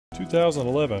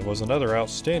2011 was another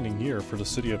outstanding year for the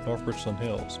City of North Richland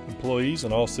Hills. Employees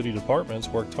in all city departments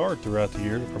worked hard throughout the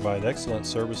year to provide excellent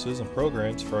services and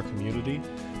programs for our community,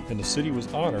 and the city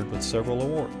was honored with several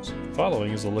awards.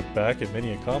 Following is a look back at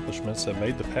many accomplishments that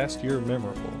made the past year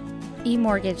memorable.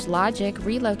 eMortgage Logic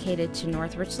relocated to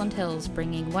North Richland Hills,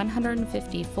 bringing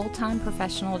 150 full-time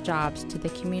professional jobs to the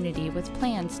community with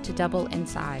plans to double in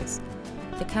size.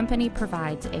 The company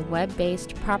provides a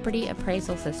web-based property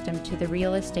appraisal system to the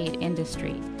real estate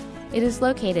industry. It is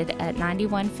located at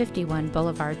 9151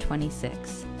 Boulevard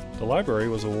 26. The library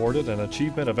was awarded an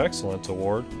Achievement of Excellence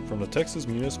Award from the Texas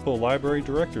Municipal Library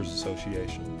Directors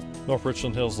Association. North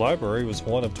Richland Hills Library was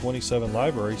one of 27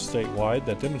 libraries statewide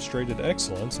that demonstrated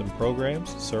excellence in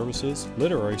programs, services,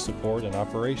 literary support, and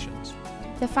operations.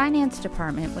 The Finance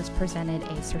Department was presented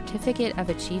a Certificate of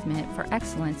Achievement for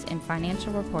Excellence in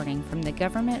Financial Reporting from the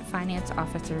Government Finance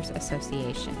Officers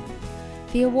Association.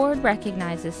 The award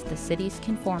recognizes the city's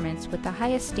conformance with the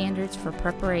highest standards for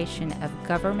preparation of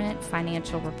government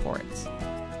financial reports.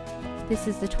 This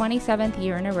is the 27th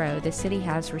year in a row the city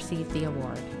has received the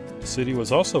award. The city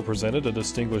was also presented a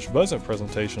Distinguished Budget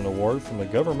Presentation Award from the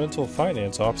Governmental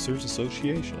Finance Officers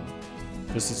Association.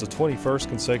 This is the 21st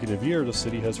consecutive year the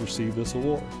city has received this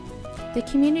award. The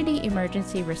Community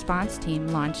Emergency Response Team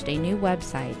launched a new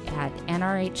website at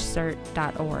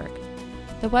nrhcert.org.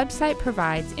 The website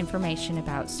provides information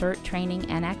about CERT training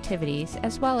and activities,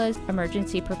 as well as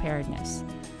emergency preparedness.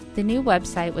 The new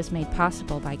website was made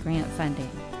possible by grant funding.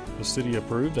 The city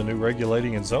approved a new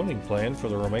regulating and zoning plan for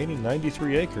the remaining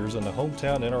 93 acres in the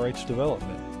hometown NRH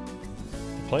development.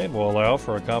 The plan will allow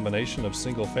for a combination of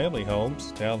single-family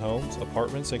homes, townhomes,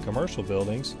 apartments, and commercial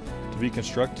buildings to be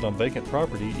constructed on vacant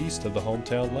property east of the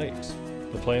hometown lakes.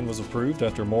 The plan was approved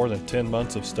after more than 10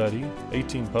 months of study,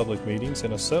 18 public meetings,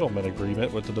 and a settlement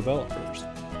agreement with the developers.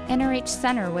 NRH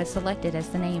Center was selected as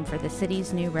the name for the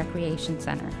city's new recreation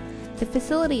center. The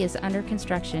facility is under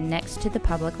construction next to the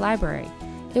public library.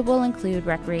 It will include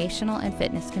recreational and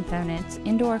fitness components,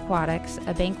 indoor aquatics,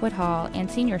 a banquet hall, and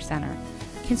senior center.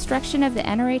 Construction of the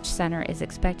NRH Center is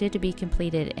expected to be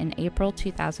completed in April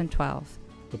 2012.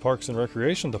 The Parks and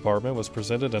Recreation Department was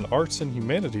presented an Arts and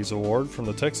Humanities Award from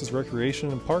the Texas Recreation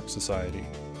and Park Society.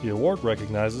 The award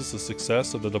recognizes the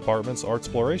success of the department's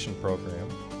Artsploration program.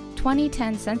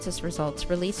 2010 census results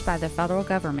released by the federal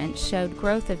government showed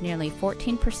growth of nearly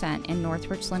 14% in North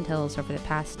Richland Hills over the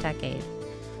past decade.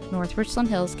 North Richland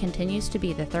Hills continues to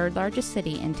be the third largest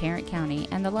city in Tarrant County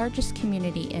and the largest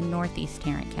community in northeast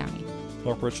Tarrant County.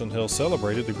 North Richland Hills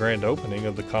celebrated the grand opening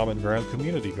of the Common Ground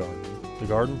Community Garden. The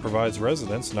garden provides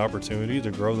residents an opportunity to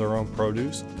grow their own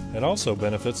produce and also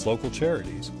benefits local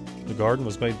charities. The garden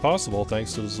was made possible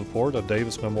thanks to the support of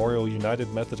Davis Memorial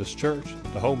United Methodist Church,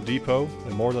 the Home Depot,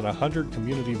 and more than 100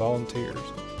 community volunteers.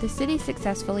 The city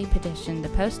successfully petitioned the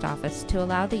post office to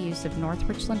allow the use of North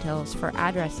Richland Hills for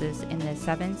addresses in the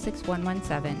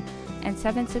 76117 and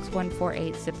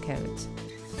 76148 zip codes.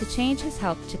 The change has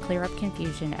helped to clear up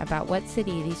confusion about what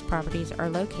city these properties are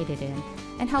located in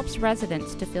and helps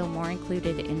residents to feel more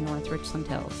included in North Richland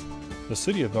Hills. The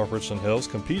city of North Richland Hills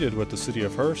competed with the city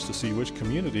of Hearst to see which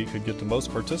community could get the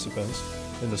most participants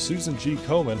in the Susan G.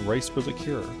 Komen Race for the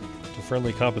Cure. The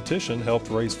friendly competition helped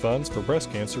raise funds for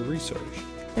breast cancer research.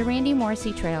 The Randy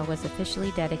Morrissey Trail was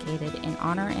officially dedicated in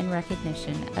honor and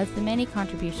recognition of the many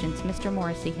contributions Mr.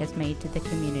 Morrissey has made to the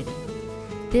community.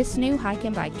 This new hike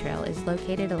and bike trail is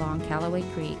located along Callaway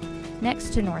Creek,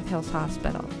 next to North Hills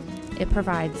Hospital. It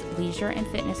provides leisure and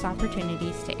fitness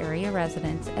opportunities to area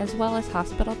residents as well as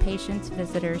hospital patients,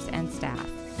 visitors, and staff.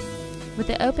 With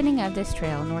the opening of this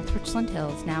trail, North Richland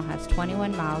Hills now has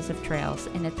 21 miles of trails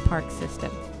in its park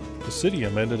system. The city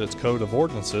amended its code of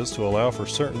ordinances to allow for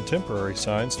certain temporary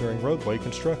signs during roadway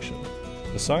construction.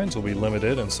 The signs will be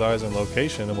limited in size and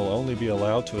location and will only be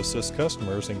allowed to assist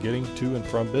customers in getting to and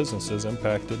from businesses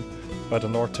impacted by the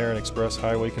North Tarrant Express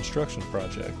Highway construction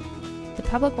project. The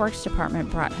Public Works Department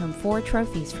brought home 4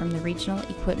 trophies from the Regional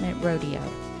Equipment Rodeo.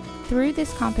 Through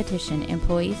this competition,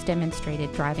 employees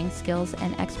demonstrated driving skills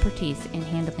and expertise in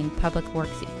handling public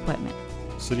works equipment.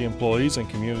 City employees and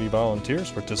community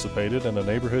volunteers participated in a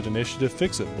neighborhood initiative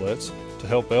Fix-It Blitz to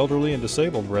help elderly and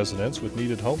disabled residents with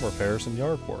needed home repairs and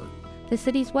yard work. The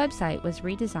city's website was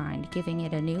redesigned, giving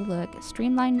it a new look,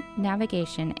 streamlined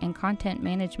navigation, and content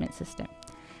management system.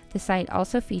 The site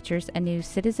also features a new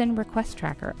citizen request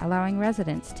tracker, allowing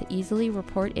residents to easily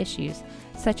report issues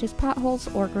such as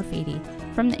potholes or graffiti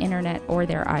from the internet or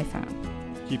their iPhone.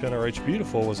 Keep NRH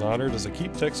Beautiful was honored as a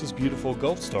Keep Texas Beautiful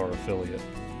Gold Star affiliate.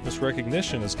 This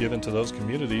recognition is given to those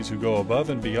communities who go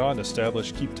above and beyond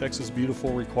established Keep Texas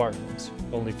Beautiful requirements.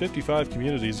 Only 55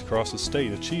 communities across the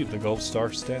state achieved the Gold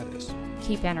Star status.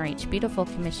 Keep NRH Beautiful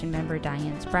Commission member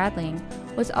Diane Spradling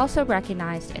was also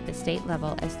recognized at the state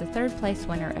level as the third place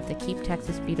winner of the Keep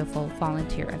Texas Beautiful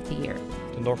Volunteer of the Year.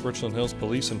 The North Richland Hills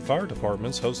Police and Fire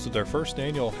Departments hosted their first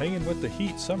annual Hangin' with the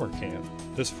Heat summer camp.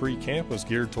 This free camp was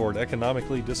geared toward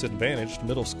economically disadvantaged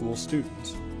middle school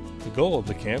students. The goal of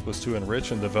the camp was to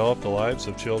enrich and develop the lives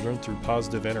of children through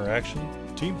positive interaction,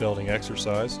 team-building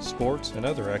exercise, sports, and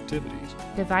other activities.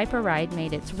 The Viper Ride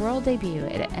made its world debut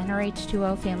at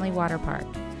NRH2O Family Water Park.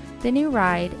 The new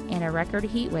ride, in a record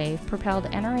heat wave, propelled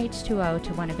NRH2O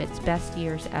to one of its best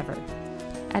years ever.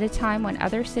 At a time when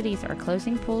other cities are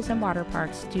closing pools and water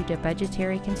parks due to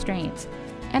budgetary constraints,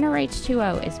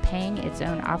 NRH2O is paying its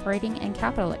own operating and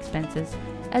capital expenses,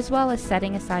 as well as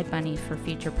setting aside money for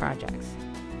future projects.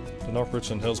 The North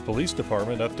Richland Hills Police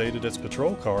Department updated its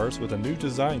patrol cars with a new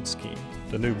design scheme.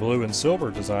 The new blue and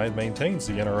silver design maintains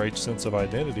the NRH sense of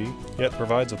identity, yet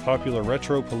provides a popular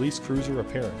retro police cruiser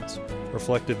appearance.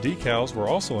 Reflective decals were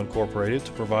also incorporated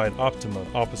to provide optimum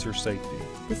officer safety.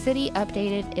 The city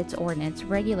updated its ordinance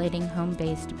regulating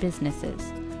home-based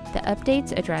businesses. The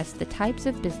updates address the types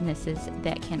of businesses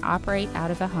that can operate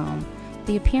out of a home,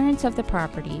 the appearance of the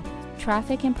property,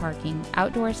 traffic and parking,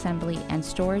 outdoor assembly, and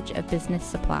storage of business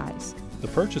supplies. The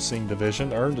Purchasing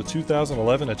Division earned a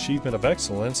 2011 Achievement of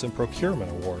Excellence in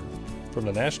Procurement Award from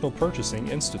the National Purchasing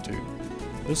Institute.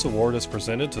 This award is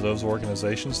presented to those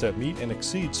organizations that meet and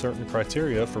exceed certain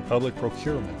criteria for public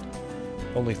procurement.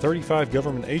 Only 35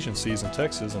 government agencies in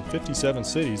Texas and 57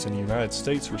 cities in the United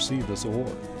States received this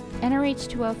award.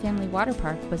 NRH2O Family Water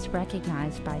Park was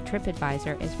recognized by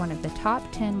TripAdvisor as one of the top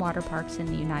 10 water parks in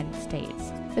the United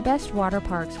States. The best water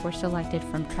parks were selected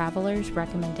from travelers'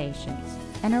 recommendations.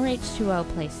 NRH2O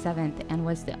placed 7th and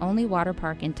was the only water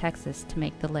park in Texas to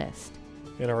make the list.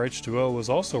 NRH2O was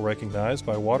also recognized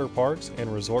by Water Parks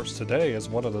and Resorts Today as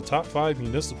one of the top 5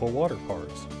 municipal water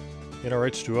parks.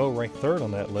 NRH2O ranked 3rd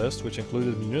on that list, which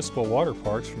included municipal water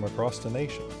parks from across the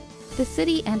nation. The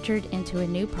city entered into a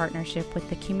new partnership with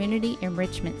the Community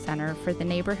Enrichment Center for the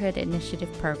Neighborhood Initiative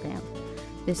Program.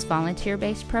 This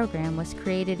volunteer-based program was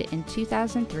created in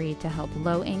 2003 to help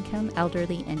low-income,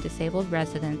 elderly, and disabled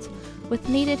residents with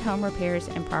needed home repairs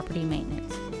and property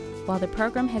maintenance. While the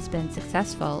program has been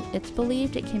successful, it's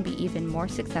believed it can be even more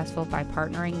successful by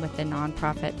partnering with a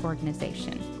nonprofit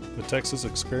organization. With Texas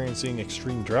experiencing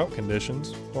extreme drought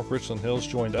conditions, North Richland Hills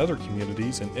joined other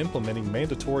communities in implementing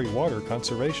mandatory water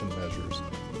conservation measures.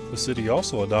 The city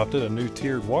also adopted a new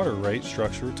tiered water rate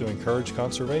structure to encourage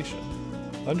conservation.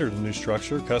 Under the new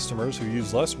structure, customers who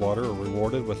use less water are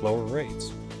rewarded with lower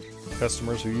rates.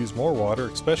 Customers who use more water,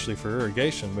 especially for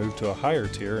irrigation, move to a higher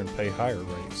tier and pay higher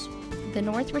rates. The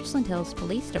North Richland Hills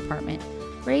Police Department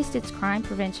raised its crime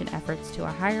prevention efforts to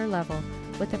a higher level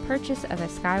with the purchase of a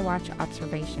Skywatch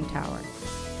observation tower.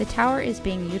 The tower is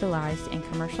being utilized in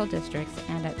commercial districts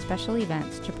and at special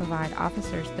events to provide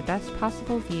officers the best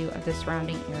possible view of the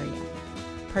surrounding area.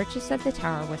 Purchase of the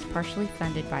tower was partially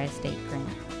funded by a state grant.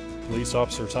 Police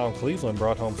Officer Tom Cleveland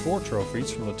brought home 4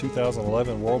 trophies from the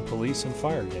 2011 World Police and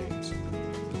Fire Games.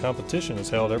 The competition is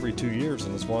held every 2 years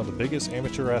and is one of the biggest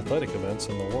amateur athletic events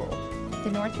in the world.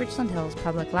 The North Richland Hills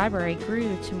Public Library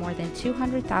grew to more than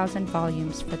 200,000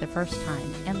 volumes for the first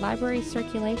time, and library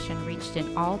circulation reached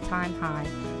an all-time high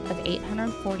of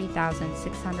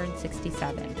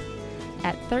 840,667.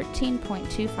 At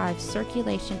 13.25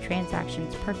 circulation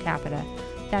transactions per capita,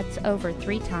 that's over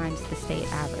 3 times the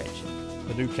state average.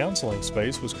 A new counseling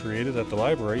space was created at the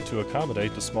library to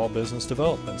accommodate the Small Business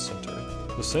Development Center.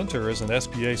 The center is an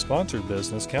SBA-sponsored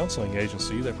business counseling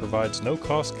agency that provides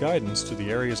no-cost guidance to the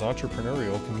area's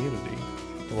entrepreneurial community.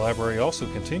 The library also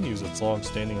continues its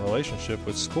long-standing relationship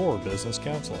with SCORE Business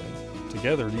Counseling.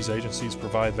 Together, these agencies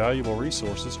provide valuable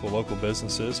resources for local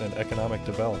businesses and economic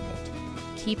development.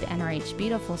 Keep NRH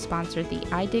Beautiful sponsored the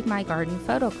I Dig My Garden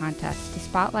photo contest to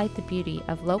spotlight the beauty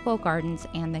of local gardens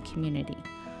and the community.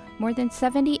 More than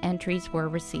 70 entries were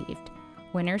received.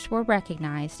 Winners were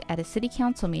recognized at a city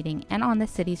council meeting and on the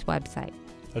city's website.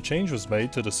 A change was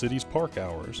made to the city's park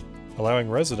hours, allowing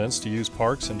residents to use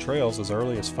parks and trails as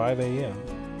early as 5 a.m.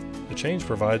 The change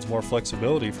provides more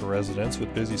flexibility for residents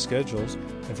with busy schedules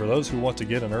and for those who want to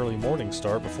get an early morning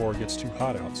start before it gets too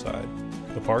hot outside.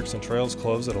 The parks and trails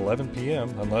close at 11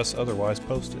 p.m. unless otherwise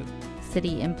posted.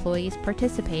 City employees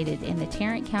participated in the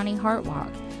Tarrant County Heart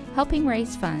Walk, helping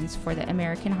raise funds for the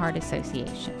American Heart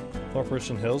Association. North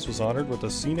Richland Hills was honored with the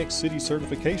Scenic City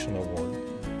Certification Award.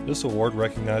 This award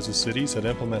recognizes cities that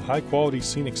implement high-quality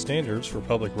scenic standards for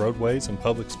public roadways and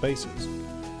public spaces.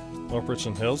 North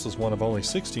Richland Hills is one of only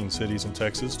 16 cities in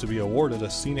Texas to be awarded a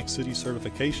Scenic City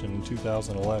certification in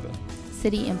 2011.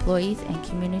 City employees and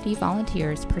community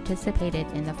volunteers participated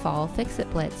in the Fall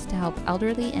Fix-It Blitz to help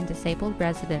elderly and disabled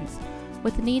residents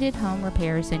with needed home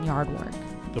repairs and yard work.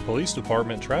 The Police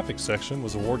Department Traffic Section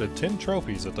was awarded 10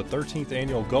 trophies at the 13th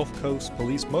Annual Gulf Coast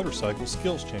Police Motorcycle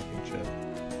Skills Championship.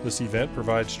 This event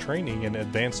provides training in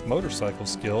advanced motorcycle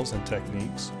skills and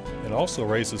techniques, and also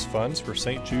raises funds for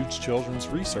St. Jude's Children's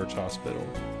Research Hospital.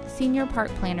 Senior Park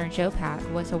Planner Joe Pack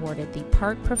was awarded the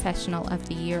Park Professional of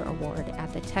the Year Award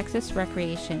at the Texas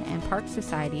Recreation and Park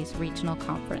Society's Regional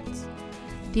Conference.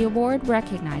 The award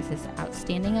recognizes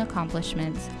outstanding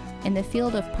accomplishments in the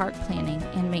field of park planning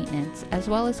and maintenance, as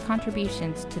well as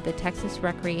contributions to the Texas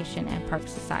Recreation and Park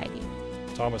Society.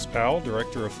 Thomas Powell,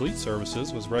 Director of Fleet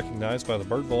Services, was recognized by the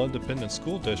Birdville Independent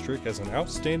School District as an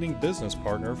Outstanding Business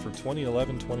Partner for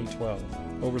 2011-2012.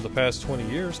 Over the past 20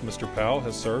 years, Mr. Powell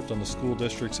has served on the school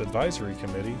district's advisory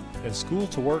committee and School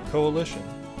to Work Coalition.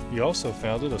 He also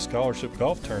founded a scholarship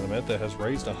golf tournament that has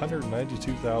raised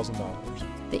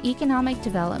 $192,000. The Economic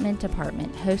Development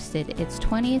Department hosted its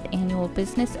 20th Annual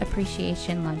Business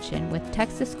Appreciation Luncheon with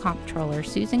Texas Comptroller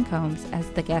Susan Combs as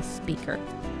the guest speaker.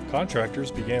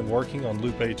 Contractors began working on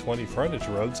Loop A20 frontage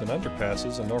roads and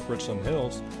underpasses in North Richland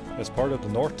Hills as part of the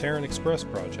North Tarrant Express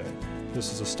project.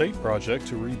 This is a state project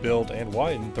to rebuild and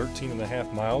widen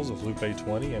 13.5 miles of Loop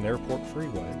A20 and Airport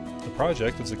Freeway. The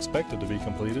project is expected to be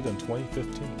completed in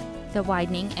 2015. The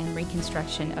widening and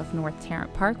reconstruction of North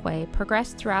Tarrant Parkway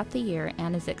progressed throughout the year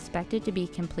and is expected to be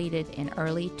completed in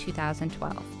early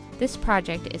 2012. This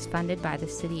project is funded by the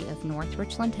City of North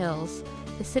Richland Hills,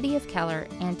 the City of Keller,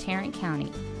 and Tarrant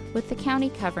County, with the county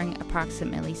covering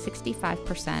approximately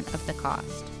 65% of the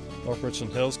cost. North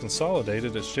Richland Hills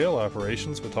consolidated its jail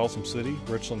operations with Folsom City,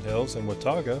 Richland Hills, and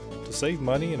Watauga to save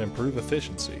money and improve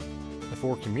efficiency. The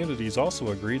four communities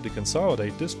also agreed to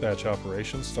consolidate dispatch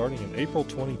operations starting in April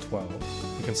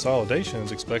 2012. The consolidation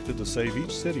is expected to save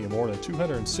each city more than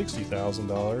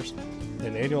 $260,000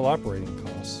 in annual operating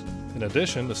costs. In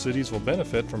addition, the cities will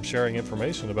benefit from sharing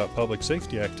information about public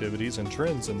safety activities and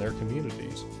trends in their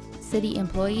communities. City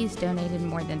employees donated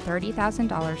more than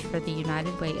 $30,000 for the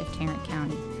United Way of Tarrant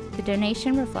County. The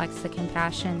donation reflects the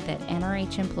compassion that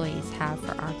NRH employees have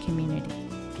for our community.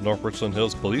 The North Richland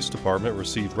Hills Police Department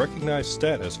received recognized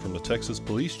status from the Texas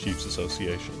Police Chiefs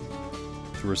Association.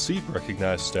 To receive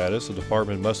recognized status, a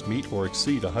department must meet or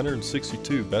exceed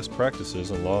 162 best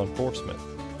practices in law enforcement.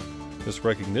 This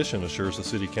recognition assures the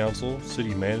City Council,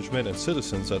 City Management, and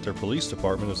citizens that their police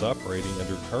department is operating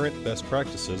under current best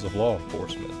practices of law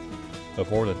enforcement. Of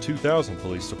more than 2,000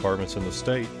 police departments in the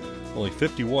state, only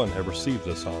 51 have received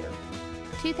this honor.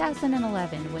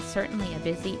 2011 was certainly a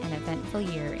busy and eventful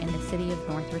year in the city of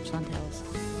North Richland Hills.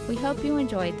 We hope you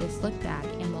enjoyed this look back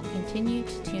and will continue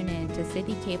to tune in to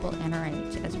City Cable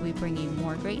NRH as we bring you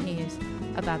more great news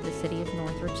about the city of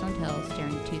North Richland Hills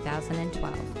during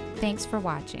 2012. Thanks for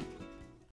watching.